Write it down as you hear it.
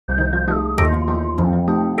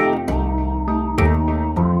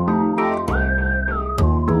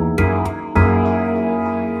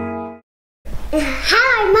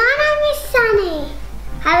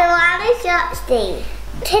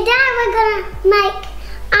Today we're gonna make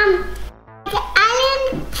the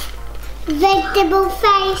alien vegetable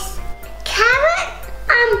face, carrot,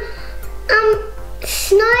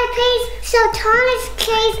 snow peas, sultanas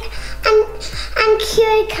peas, and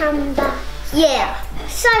cucumber. Yeah.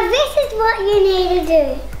 So this is what you need to do.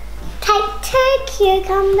 Take 2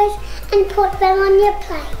 cucumbers and put them on your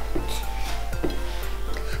plate.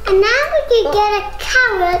 And now you get a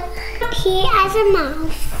carrot here as a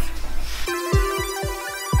mouth.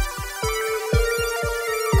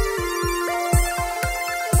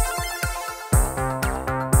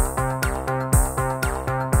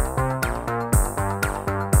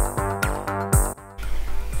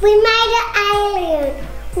 We made an alien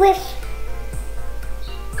with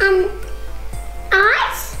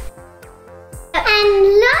eyes and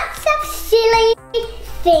lots of silly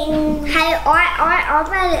things. Hey, I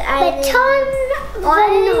made an alien. The tongue, I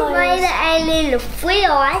made an alien with 3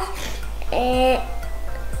 eyes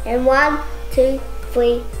and 1, 2,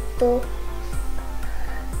 3, 4.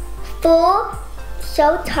 4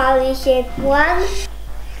 sultanas and one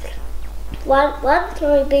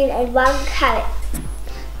soybean and 1 carrot.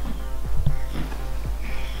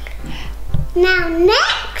 Now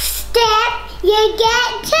next step, you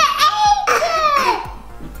get to eat it!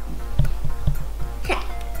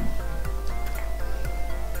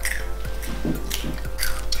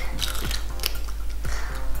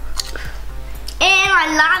 And I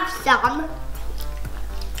love some.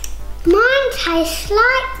 Mine tastes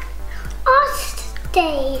like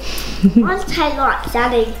ostrich. Mine tastes like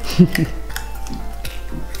sunny.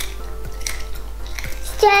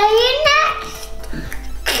 See you next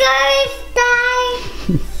Tuesday.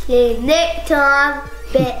 See you next time.